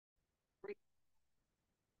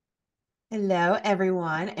Hello,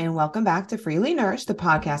 everyone, and welcome back to Freely Nourished, the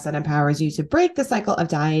podcast that empowers you to break the cycle of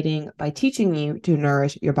dieting by teaching you to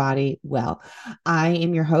nourish your body well. I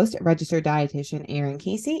am your host, registered dietitian Erin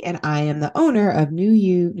Casey, and I am the owner of New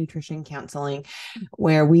You Nutrition Counseling,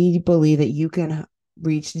 where we believe that you can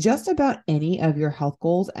reach just about any of your health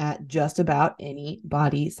goals at just about any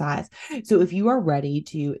body size. So if you are ready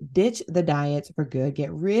to ditch the diets for good,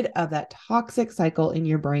 get rid of that toxic cycle in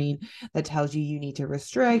your brain that tells you need to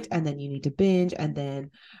restrict and then you need to binge, and then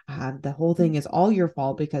the whole thing is all your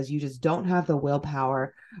fault because you just don't have the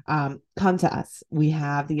willpower, come to us. We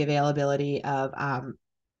have the availability of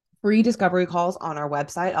free discovery calls on our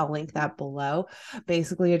website. I'll link that below.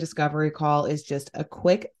 Basically, a discovery call is just a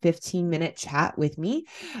quick 15-minute chat with me.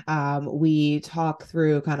 We talk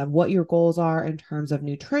through kind of what your goals are in terms of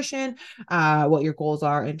nutrition, what your goals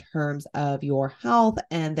are in terms of your health.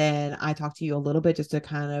 And then I talk to you a little bit just to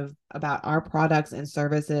kind of about our products and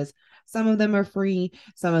services. Some of them are free,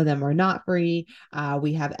 some of them are not free.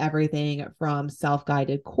 We have everything from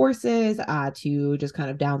self-guided courses to just kind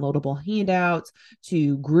of downloadable handouts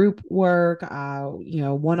to group work,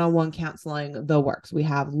 one-on-one counseling, the works. We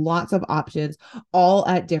have lots of options, all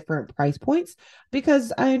at different price points,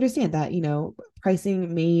 because I understand that,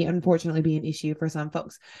 pricing may unfortunately be an issue for some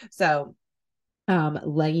folks. So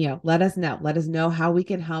let us know how we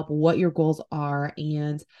can help, what your goals are,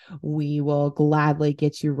 and we will gladly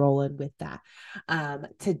get you rolling with that.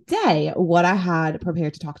 Today, what I had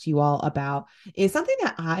prepared to talk to you all about is something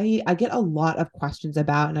that I get a lot of questions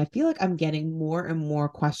about, and I feel like I'm getting more and more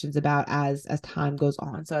questions about as time goes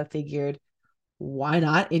on. So I figured, why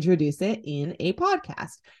not introduce it in a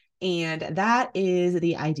podcast? And that is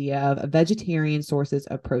the idea of vegetarian sources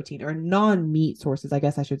of protein, or non-meat sources, I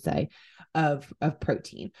guess I should say, of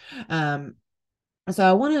protein. So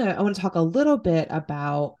I want to talk a little bit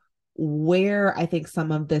about where I think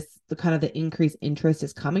some of this, the kind of the increased interest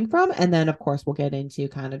is coming from. And then of course we'll get into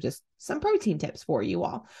kind of just some protein tips for you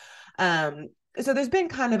all. Um, so there's been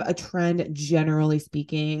kind of a trend, generally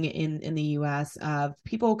speaking, in the US, of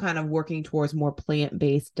people kind of working towards more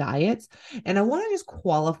plant-based diets. And I want to just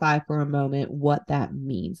qualify for a moment what that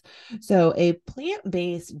means. So a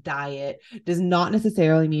plant-based diet does not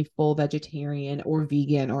necessarily mean full vegetarian or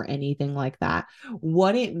vegan or anything like that.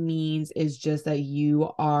 What it means is just that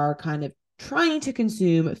you are kind of trying to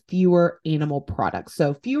consume fewer animal products.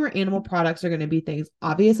 So fewer animal products are going to be things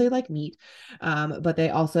obviously like meat, but they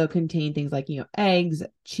also contain things like, eggs,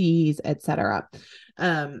 cheese, etc.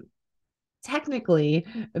 Um, Technically,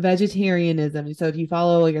 vegetarianism, so if you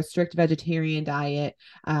follow like a strict vegetarian diet,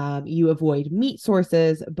 you avoid meat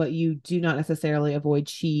sources, but you do not necessarily avoid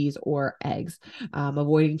cheese or eggs.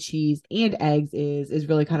 Avoiding cheese and eggs is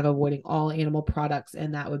really kind of avoiding all animal products,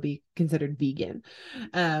 and that would be considered vegan.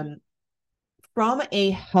 um, from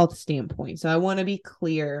a health standpoint, so I want to be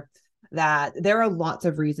clear that there are lots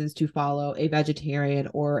of reasons to follow a vegetarian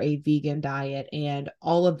or a vegan diet, and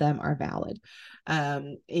all of them are valid.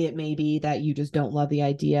 It may be that you just don't love the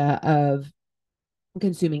idea of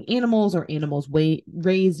consuming animals, or animals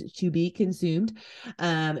raised to be consumed.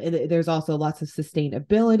 There's also lots of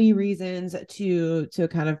sustainability reasons to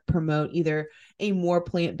kind of promote either a more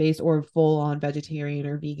plant-based or full-on vegetarian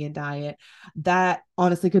or vegan diet. That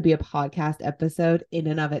honestly could be a podcast episode in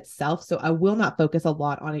and of itself, so I will not focus a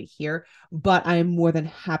lot on it here, but I am more than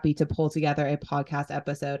happy to pull together a podcast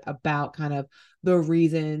episode about kind of the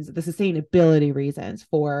reasons, the sustainability reasons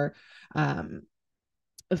for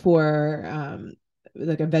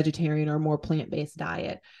like a vegetarian or more plant-based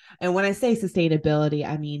diet. And when I say sustainability,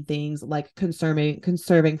 I mean things like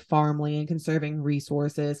conserving farmland, conserving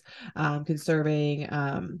resources, conserving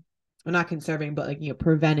well, not conserving, but like,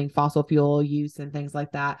 preventing fossil fuel use and things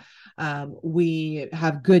like that. We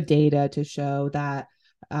have good data to show that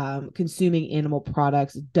consuming animal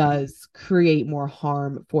products does create more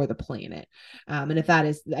harm for the planet. And if that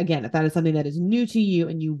is, again, if that is something that is new to you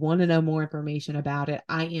and you want to know more information about it,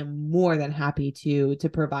 I am more than happy to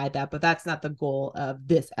provide that. But that's not the goal of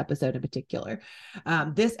this episode in particular.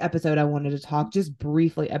 This episode, I wanted to talk just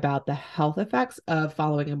briefly about the health effects of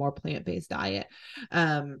following a more plant-based diet.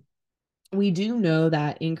 We do know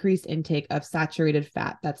that increased intake of saturated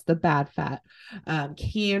fat, that's the bad fat,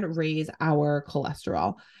 can raise our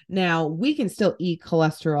cholesterol. Now, we can still eat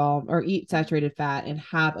cholesterol or eat saturated fat and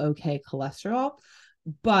have okay cholesterol,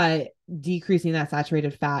 but decreasing that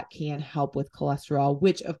saturated fat can help with cholesterol,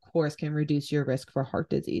 which of course can reduce your risk for heart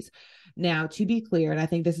disease. Now, to be clear, and I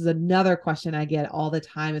think this is another question I get all the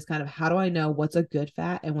time, is kind of, how do I know what's a good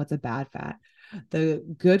fat and what's a bad fat? The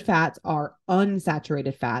good fats are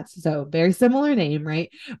unsaturated fats. So very similar name, right?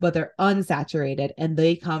 But they're unsaturated and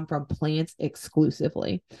they come from plants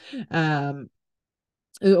exclusively. Um,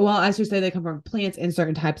 well, I should say they come from plants and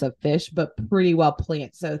certain types of fish, but pretty well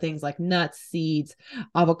plants. So things like nuts, seeds,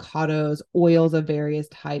 avocados, oils of various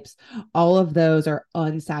types, all of those are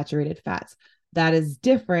unsaturated fats. That is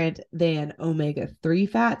different than omega-3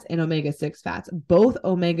 fats and omega-6 fats. Both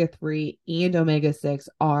omega-3 and omega-6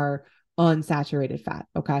 are unsaturated fat.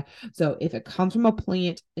 Okay. So if it comes from a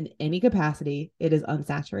plant in any capacity, it is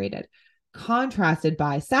unsaturated, contrasted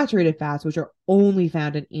by saturated fats, which are only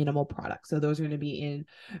found in animal products. So those are going to be in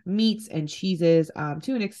meats and cheeses,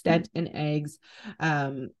 to an extent, in eggs,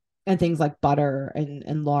 and things like butter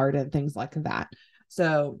and lard and things like that.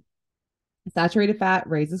 So saturated fat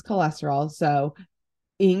raises cholesterol. So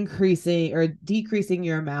increasing or decreasing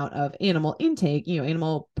your amount of animal intake,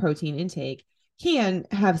 animal protein intake, can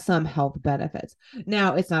have some health benefits.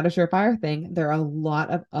 Now, it's not a surefire thing. There are a lot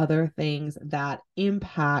of other things that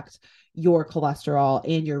impact your cholesterol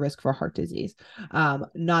and your risk for heart disease,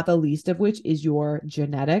 not the least of which is your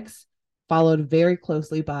genetics, followed very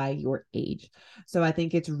closely by your age. So I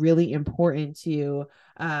think it's really important to,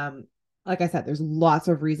 like I said, there's lots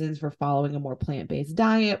of reasons for following a more plant-based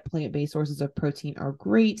diet. Plant-based sources of protein are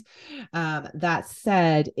great. That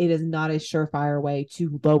said, it is not a surefire way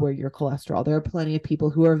to lower your cholesterol. There are plenty of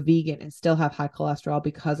people who are vegan and still have high cholesterol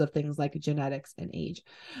because of things like genetics and age.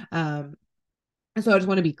 And so I just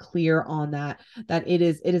want to be clear on that it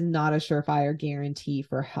is not a surefire guarantee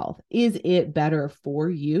for health. Is it better for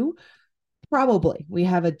you? Probably. We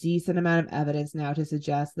have a decent amount of evidence now to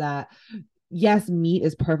suggest that yes, meat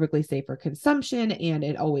is perfectly safe for consumption, and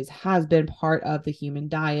it always has been part of the human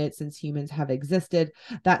diet since humans have existed.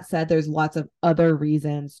 That said, there's lots of other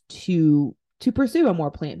reasons to pursue a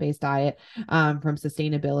more plant-based diet, from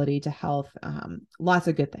sustainability to health, lots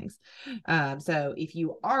of good things. So if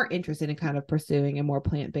you are interested in kind of pursuing a more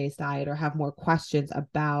plant-based diet or have more questions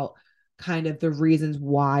about kind of the reasons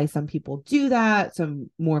why some people do that,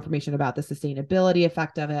 some more information about the sustainability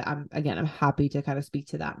effect of it, I'm happy to kind of speak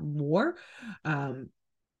to that more.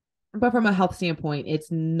 But from a health standpoint,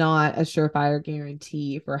 it's not a surefire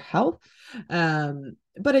guarantee for health.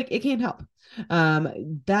 But it can help.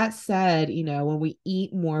 That said, when we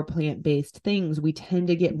eat more plant-based things, we tend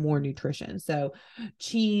to get more nutrition. So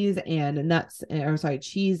cheese and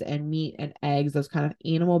cheese and meat and eggs, those kind of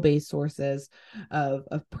animal-based sources of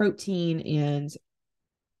protein and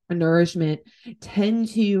nourishment, tend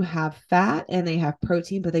to have fat and they have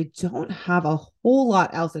protein, but they don't have a whole lot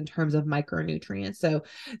else in terms of micronutrients. So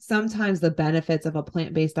sometimes the benefits of a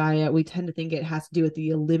plant-based diet, we tend to think it has to do with the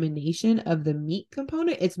elimination of the meat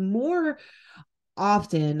component. It's more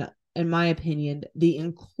often, in my opinion, the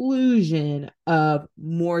inclusion of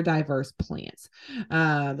more diverse plants.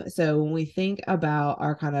 So when we think about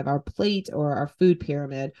our plate or our food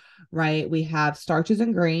pyramid, right, we have starches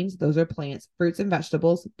and grains, those are plants, fruits and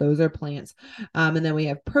vegetables, those are plants. And then we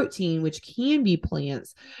have protein, which can be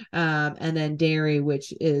plants. And then dairy,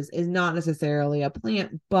 which is not necessarily a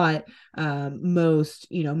plant, but most,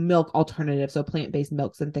 milk alternatives, so plant-based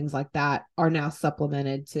milks and things like that, are now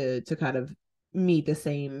supplemented to kind of meet the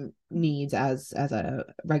same needs as a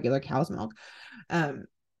regular cow's milk.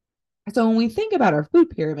 So when we think about our food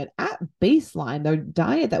pyramid at baseline, the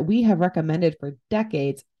diet that we have recommended for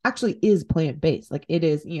decades actually is plant-based. Like it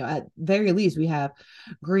is, at very least, we have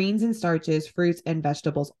greens and starches, fruits and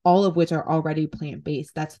vegetables, all of which are already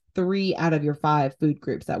plant-based. That's 3 out of your 5 food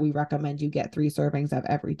groups that we recommend you get 3 servings of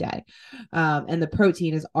every day. And the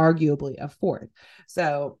protein is arguably a 4th.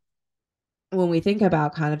 So when we think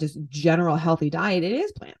about kind of just general healthy diet, it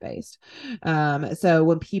is plant-based. So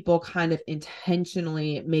when people kind of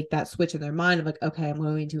intentionally make that switch in their mind of like, okay, I'm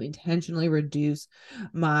going to intentionally reduce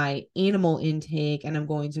my animal intake and I'm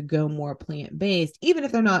going to go more plant-based, even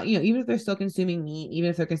if they're not, even if they're still consuming meat, even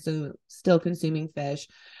if they're still consuming fish,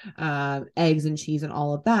 eggs and cheese and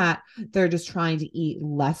all of that, they're just trying to eat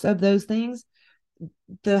less of those things.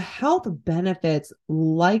 The health benefits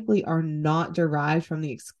likely are not derived from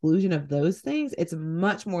the exclusion of those things. It's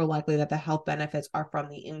much more likely that the health benefits are from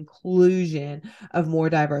the inclusion of more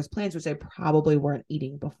diverse plants, which they probably weren't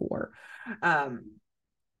eating before.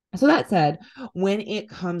 So that said, when it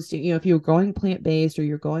comes to, if you're going plant-based or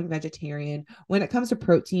you're going vegetarian, when it comes to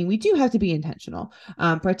protein, we do have to be intentional,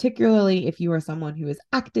 particularly if you are someone who is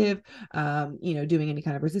active, doing any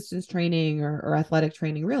kind of resistance training or athletic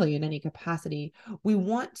training, really in any capacity. We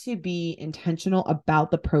want to be intentional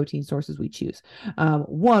about the protein sources we choose.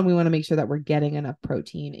 One, we want to make sure that we're getting enough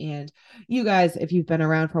protein. And you guys, if you've been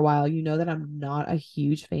around for a while, you know that I'm not a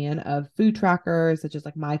huge fan of food trackers such as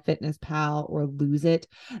like MyFitnessPal or Lose It.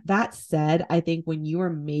 That said, I think when you are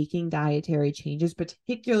making dietary changes,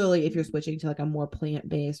 particularly if you're switching to like a more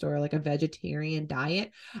plant-based or like a vegetarian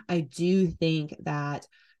diet, I do think that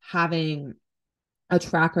having a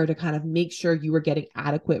tracker to kind of make sure you are getting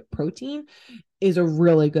adequate protein is a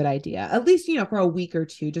really good idea, at least, for a week or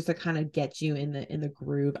two, just to kind of get you in the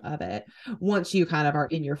groove of it. Once you kind of are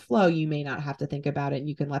in your flow, you may not have to think about it and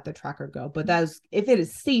you can let the tracker go. But that's if it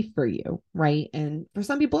is safe for you, right? And for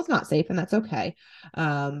some people it's not safe, and that's okay.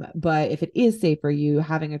 But if it is safe for you,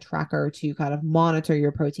 having a tracker to kind of monitor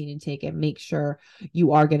your protein intake and make sure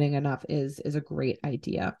you are getting enough is a great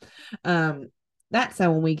idea. That said,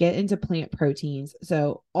 when we get into plant proteins,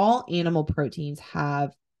 so all animal proteins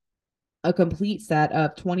have a complete set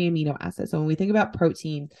of 20 amino acids. So when we think about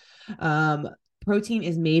protein, protein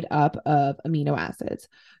is made up of amino acids.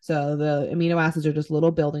 So the amino acids are just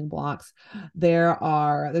little building blocks.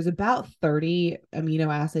 There's about 30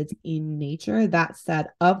 amino acids in nature. That said,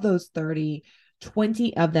 of those 30,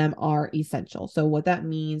 20 of them are essential. So what that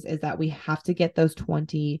means is that we have to get those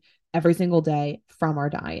 20 every single day from our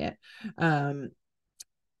diet.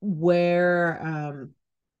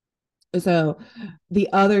 So the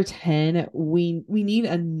other 10, we need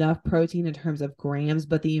enough protein in terms of grams,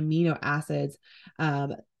 but the amino acids,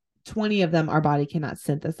 20 of them our body cannot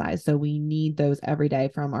synthesize. So we need those every day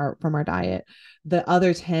from our diet. The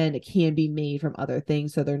other 10 can be made from other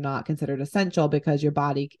things. So they're not considered essential because your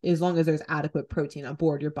body, as long as there's adequate protein on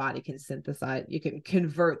board, your body can synthesize, you can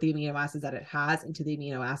convert the amino acids that it has into the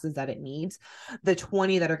amino acids that it needs. The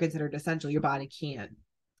 20 that are considered essential, your body can't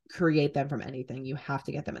create them from anything. You have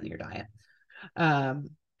to get them in your diet.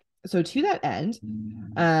 So to that end,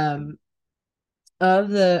 of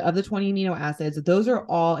the 20 amino acids, those are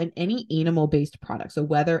all in any animal-based product. So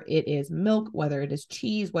whether it is milk, whether it is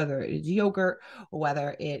cheese, whether it is yogurt,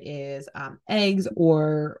 whether it is eggs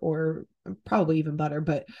or probably even butter,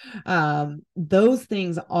 but those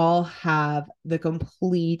things all have the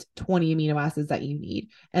complete 20 amino acids that you need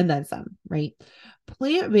and then some, right?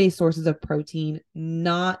 Plant-based sources of protein,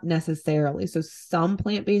 not necessarily. So some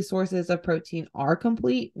plant-based sources of protein are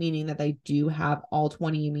complete, meaning that they do have all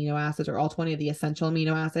 20 amino acids or all 20 of the essential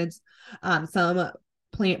amino acids. Some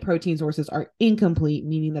plant protein sources are incomplete,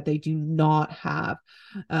 meaning that they do not have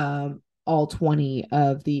all 20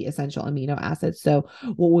 of the essential amino acids. So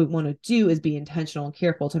what we want to do is be intentional and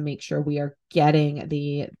careful to make sure we are getting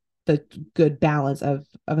the good balance of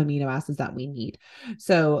amino acids that we need.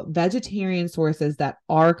 So vegetarian sources that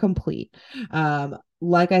are complete,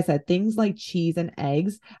 like I said, things like cheese and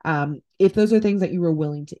eggs, if those are things that you were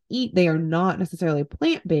willing to eat, they are not necessarily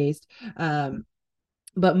plant-based,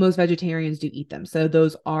 but most vegetarians do eat them. So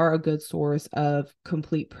those are a good source of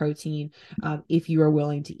complete protein if you are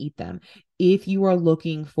willing to eat them. If you are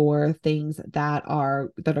looking for things that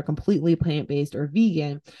are completely plant-based or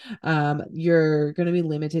vegan, you're going to be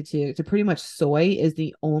limited to pretty much soy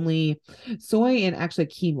and actually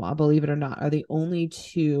quinoa, believe it or not, are the only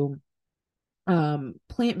two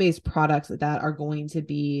plant-based products that are going to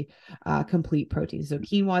be complete protein. So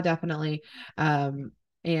quinoa definitely,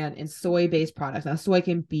 and soy-based products. Now, soy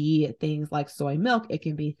can be things like soy milk. It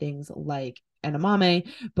can be things like edamame,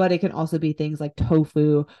 but it can also be things like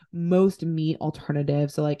tofu, most meat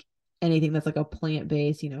alternatives. So like anything that's like a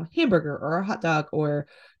plant-based, hamburger or a hot dog or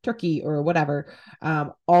turkey or whatever.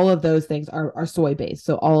 All of those things are soy-based.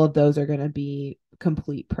 So all of those are going to be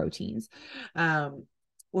complete proteins. When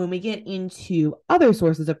we get into other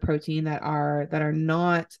sources of protein that are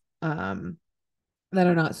not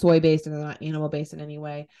soy-based and they're not animal-based in any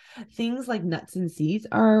way, things like nuts and seeds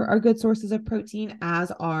are good sources of protein,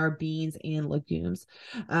 as are beans and legumes.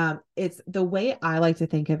 It's the way I like to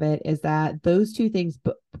think of it is that those two things,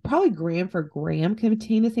 probably gram for gram,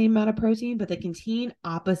 contain the same amount of protein, but they contain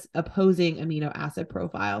opposing amino acid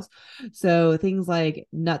profiles. So things like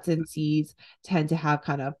nuts and seeds tend to have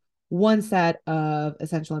kind of one set of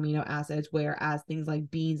essential amino acids, whereas things like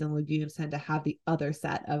beans and legumes tend to have the other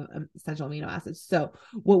set of essential amino acids. So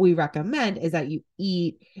what we recommend is that you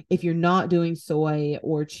eat, if you're not doing soy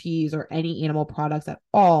or cheese or any animal products at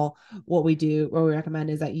all, what we recommend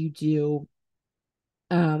is that you do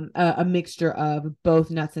a mixture of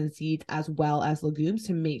both nuts and seeds as well as legumes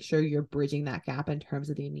to make sure you're bridging that gap in terms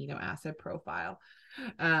of the amino acid profile.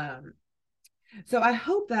 So I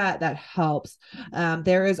hope that that helps.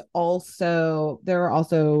 There are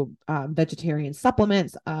also vegetarian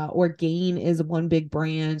supplements. Orgain is one big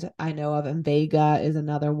brand I know of, and Vega is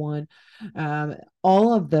another one.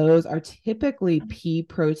 All of those are typically pea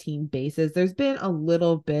protein bases. There's been a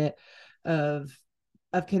little bit of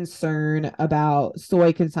concern about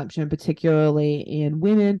soy consumption, particularly in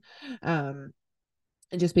women,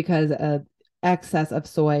 just because of excess of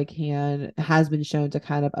soy has been shown to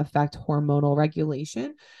kind of affect hormonal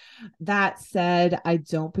regulation. That said, I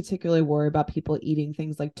don't particularly worry about people eating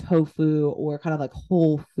things like tofu or kind of like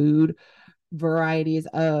whole food varieties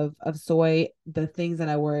of soy. The things that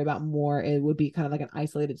I worry about more, it would be kind of like an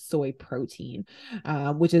isolated soy protein,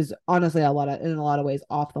 which is honestly in a lot of ways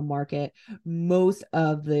off the market. Most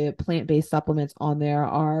of the plant-based supplements on there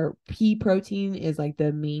are pea protein is like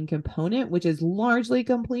the main component, which is largely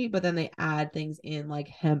complete, but then they add things in like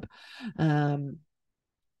hemp, and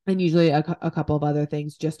usually a couple of other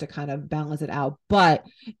things just to kind of balance it out. But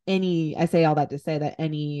I say all that to say that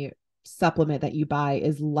any supplement that you buy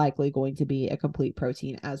is likely going to be a complete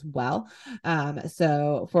protein as well.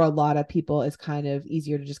 So for a lot of people, it's kind of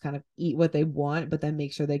easier to just kind of eat what they want, but then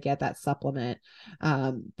make sure they get that supplement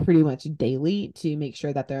pretty much daily to make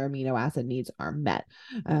sure that their amino acid needs are met.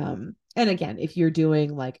 And again, if you're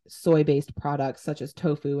doing like soy-based products such as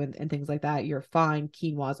tofu and things like that, you're fine.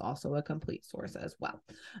 Quinoa is also a complete source as well.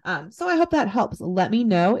 So I hope that helps. Let me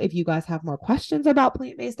know if you guys have more questions about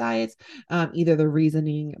plant-based diets, either the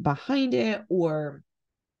reasoning behind it or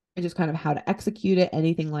just kind of how to execute it,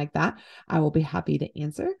 anything like that. I will be happy to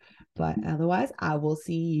answer. But otherwise, I will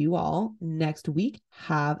see you all next week.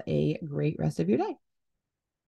 Have a great rest of your day.